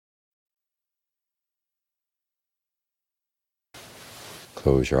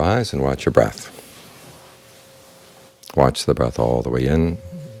Close your eyes and watch your breath. Watch the breath all the way in,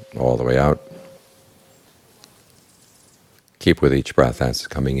 all the way out. Keep with each breath as it's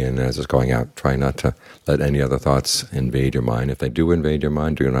coming in and as it's going out. Try not to let any other thoughts invade your mind. If they do invade your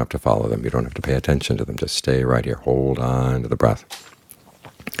mind, you don't have to follow them. You don't have to pay attention to them. Just stay right here. Hold on to the breath.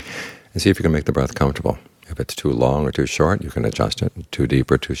 And see if you can make the breath comfortable. If it's too long or too short, you can adjust it. Too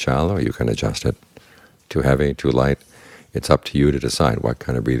deep or too shallow, you can adjust it. Too heavy, too light. It's up to you to decide what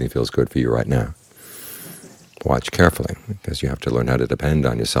kind of breathing feels good for you right now. Watch carefully, because you have to learn how to depend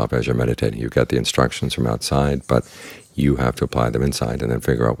on yourself as you're meditating. You get the instructions from outside, but you have to apply them inside and then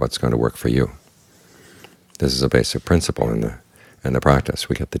figure out what's going to work for you. This is a basic principle in the practice.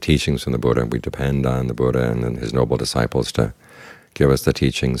 We get the teachings from the Buddha, and we depend on the Buddha and his noble disciples to give us the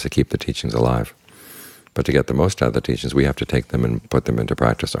teachings, to keep the teachings alive. But to get the most out of the teachings, we have to take them and put them into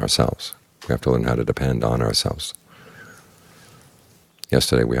practice ourselves. We have to learn how to depend on ourselves.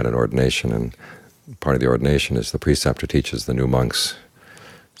 Yesterday we had an ordination, and part of the ordination is the preceptor teaches the new monks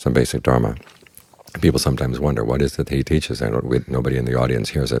some basic Dharma. People sometimes wonder, what is it that he teaches? Nobody in the audience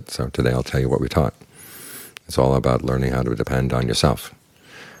hears it, so today I'll tell you what we taught. It's all about learning how to depend on yourself.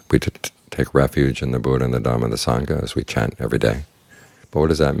 We take refuge in the Buddha and the Dhamma and the Sangha as we chant every day. But what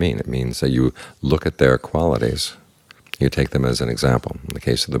does that mean? It means that you look at their qualities, you take them as an example. In the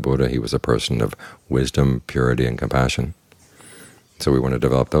case of the Buddha, he was a person of wisdom, purity, and compassion. So we want to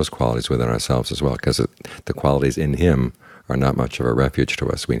develop those qualities within ourselves as well, because the qualities in him are not much of a refuge to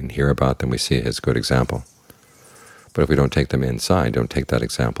us. We hear about them, we see his good example. But if we don't take them inside, don't take that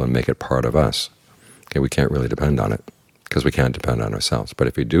example and make it part of us, okay, we can't really depend on it, because we can't depend on ourselves. But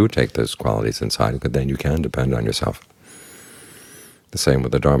if you do take those qualities inside, then you can depend on yourself. The same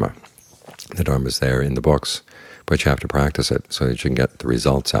with the Dharma. The Dharma is there in the books, but you have to practice it so that you can get the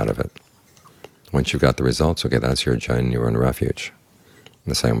results out of it. Once you've got the results, okay, that's your genuine refuge.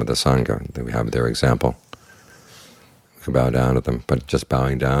 And the same with the Sangha. We have their example. We can bow down to them, but just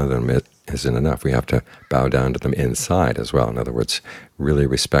bowing down to them isn't enough. We have to bow down to them inside as well. In other words, really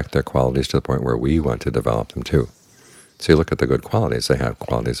respect their qualities to the point where we want to develop them too. So you look at the good qualities. They have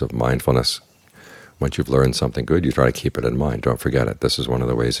qualities of mindfulness. Once you've learned something good, you try to keep it in mind. Don't forget it. This is one of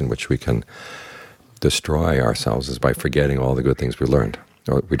the ways in which we can destroy ourselves, is by forgetting all the good things we learned.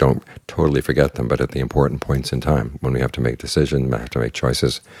 Or we don't totally forget them, but at the important points in time, when we have to make decisions, we have to make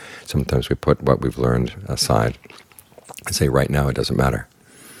choices, sometimes we put what we've learned aside and say, right now it doesn't matter.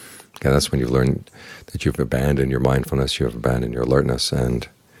 Okay, that's when you've learned that you've abandoned your mindfulness, you have abandoned your alertness, and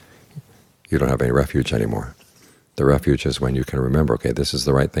you don't have any refuge anymore. The refuge is when you can remember, okay, this is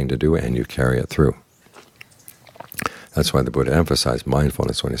the right thing to do, and you carry it through. That's why the Buddha emphasized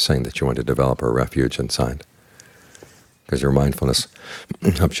mindfulness when he's saying that you want to develop a refuge inside, because your mindfulness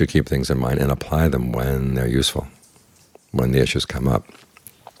helps you keep things in mind and apply them when they're useful, when the issues come up.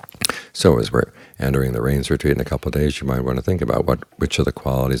 So as we're entering the Rains Retreat in a couple of days, you might want to think about which of the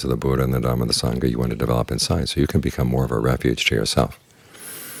qualities of the Buddha and the Dhamma and the Sangha you want to develop inside, so you can become more of a refuge to yourself.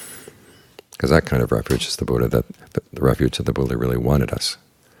 Because that kind of refuge is the refuge that the Buddha really wanted us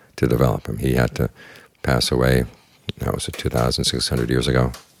to develop. He had to pass away, was it 2,600 years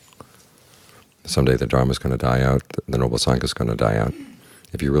ago? Someday the Dharma is going to die out, the Noble Sangha is going to die out.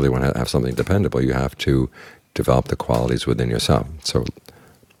 If you really want to have something dependable, you have to develop the qualities within yourself. So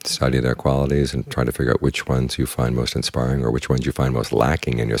study their qualities and try to figure out which ones you find most inspiring or which ones you find most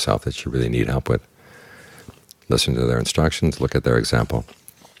lacking in yourself that you really need help with. Listen to their instructions, look at their example,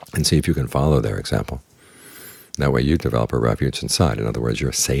 and see if you can follow their example. That way you develop a refuge inside. In other words,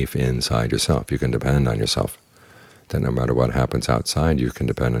 you're safe inside yourself. You can depend on yourself. Then no matter what happens outside, you can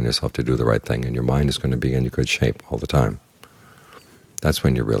depend on yourself to do the right thing, and your mind is going to be in good shape all the time. That's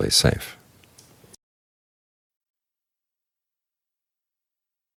when you're really safe.